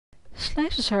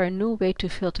Slices are a new way to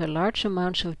filter large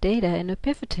amounts of data in a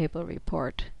PivotTable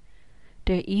report.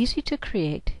 They're easy to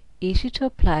create, easy to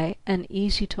apply, and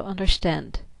easy to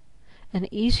understand. And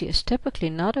easy is typically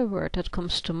not a word that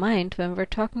comes to mind when we're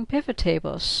talking pivot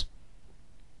tables.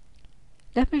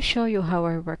 Let me show you how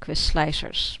I work with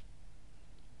slicers.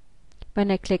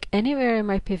 When I click anywhere in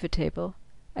my pivot table,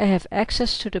 I have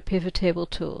access to the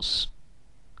PivotTable tools.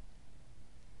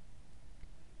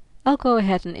 I'll go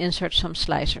ahead and insert some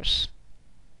slicers.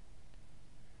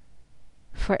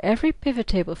 For every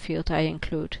PivotTable field I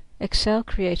include, Excel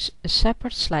creates a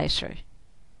separate slicer.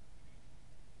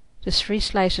 The 3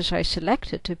 slicers I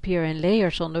selected appear in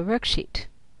layers on the worksheet.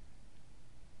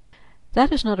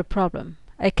 That is not a problem.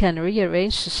 I can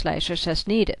rearrange the slicers as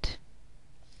needed.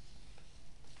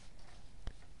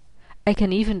 I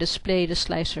can even display the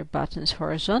slicer buttons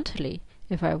horizontally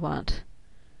if I want.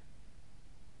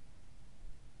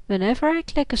 Whenever I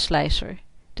click a slicer,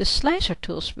 the slicer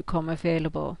tools become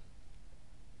available.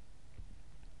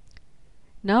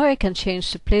 Now I can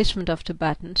change the placement of the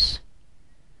buttons.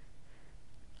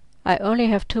 I only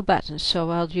have 2 buttons,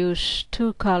 so I'll use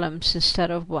 2 columns instead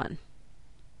of 1.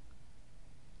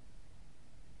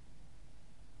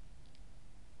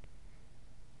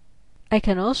 I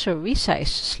can also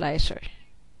resize the slicer.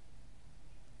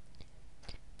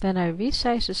 When I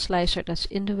resize the slicer that's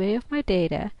in the way of my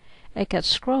data, I get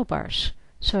scroll bars,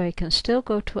 so I can still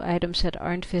go to items that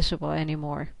aren't visible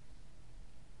anymore.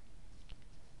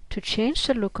 To change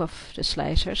the look of the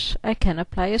slicers, I can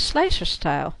apply a slicer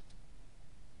style.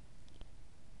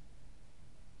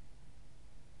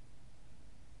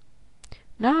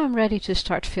 Now I'm ready to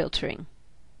start filtering.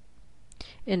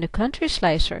 In the country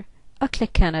slicer, I'll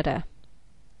click Canada.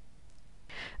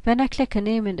 When I click a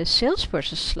name in the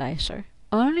salesperson slicer,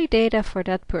 only data for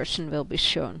that person will be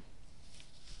shown.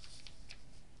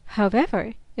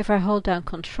 However, if I hold down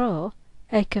Control,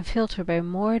 I can filter by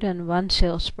more than one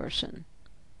salesperson.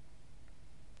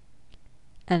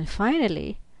 And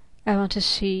finally, I want to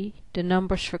see the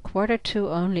numbers for Q2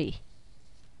 only.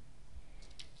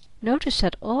 Notice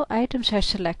that all items I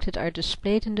selected are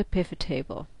displayed in the pivot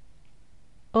table.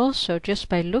 Also, just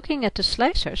by looking at the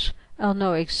slicers, I'll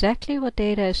know exactly what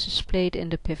data is displayed in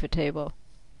the pivot table.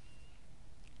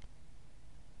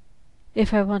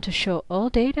 If I want to show all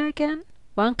data again,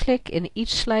 one click in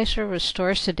each slicer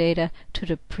restores the data to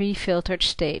the pre-filtered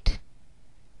state.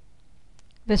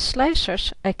 With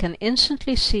slicers, I can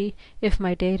instantly see if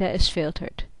my data is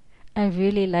filtered. I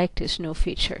really like this new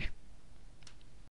feature.